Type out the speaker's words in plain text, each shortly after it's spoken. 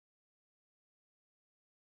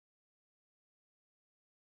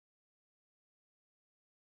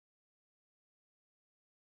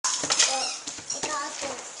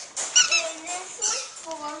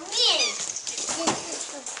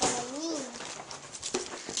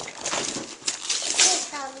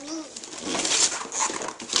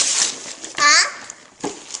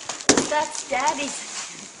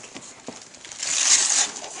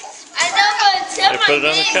put it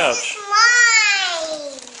on the couch.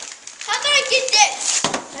 Mine. How can I get this?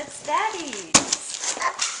 That's Daddy's.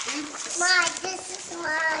 Mine. This is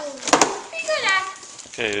mine. Pick it up.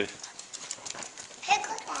 Okay. Pick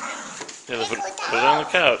it up. Yeah, put it on the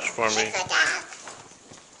couch for me. Pick it up.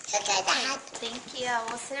 Pick it up. Thank you.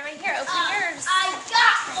 We'll sit it right here. Open yours. I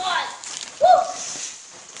got one. Woo!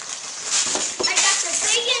 I got the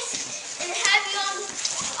biggest and heavy one.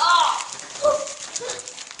 Oh.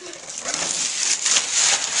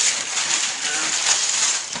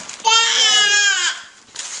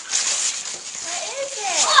 What is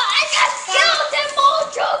it? Oh, I got skeleton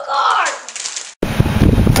mojo card.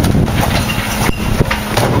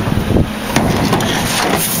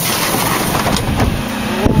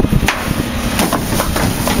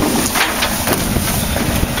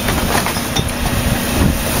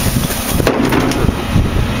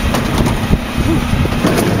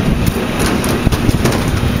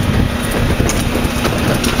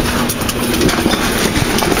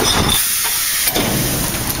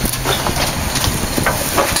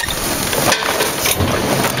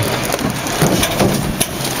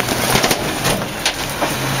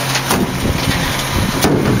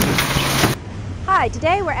 Hi,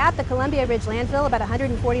 today we're at the Columbia Ridge Landfill, about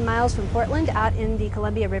 140 miles from Portland, out in the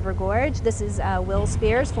Columbia River Gorge. This is Will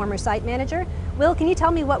Spears, former site manager. Will, can you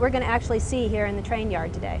tell me what we're going to actually see here in the train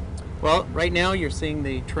yard today? Well, right now you're seeing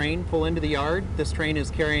the train pull into the yard. This train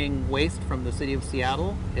is carrying waste from the city of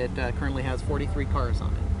Seattle. It currently has 43 cars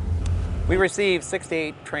on it. We receive 6 to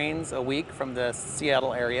 8 trains a week from the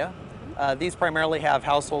Seattle area. These primarily have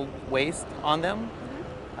household waste on them.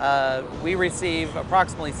 We receive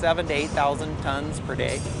approximately 7,000 to 8,000 tons per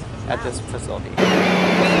day at this facility.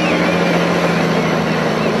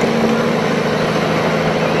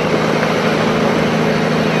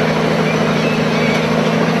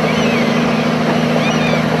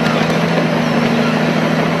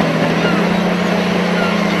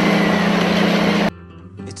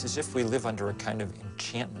 It's as if we live under a kind of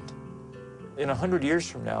enchantment. In 100 years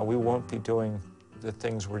from now, we won't be doing the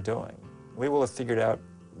things we're doing. We will have figured out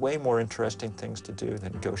way more interesting things to do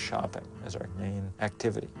than go shopping as our main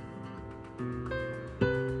activity.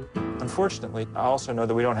 Unfortunately, I also know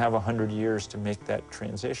that we don't have 100 years to make that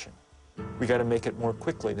transition. We got to make it more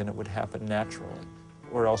quickly than it would happen naturally,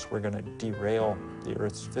 or else we're going to derail the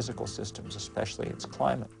Earth's physical systems, especially its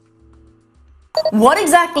climate. What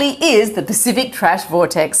exactly is the Pacific Trash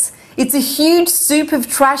Vortex? It's a huge soup of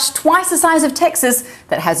trash twice the size of Texas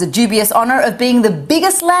that has the dubious honor of being the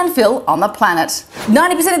biggest landfill on the planet.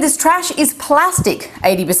 90% of this trash is plastic,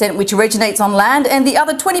 80% which originates on land, and the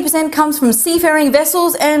other 20% comes from seafaring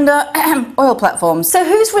vessels and oil platforms. So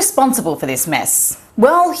who's responsible for this mess?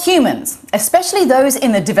 Well, humans, especially those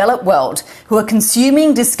in the developed world, who are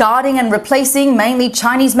consuming, discarding and replacing mainly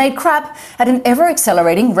Chinese-made crap at an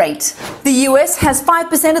ever-accelerating rate. The US has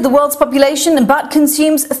 5% of the world's population but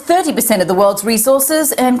consumes 30% of the world's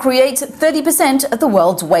resources and creates 30% of the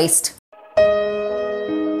world's waste.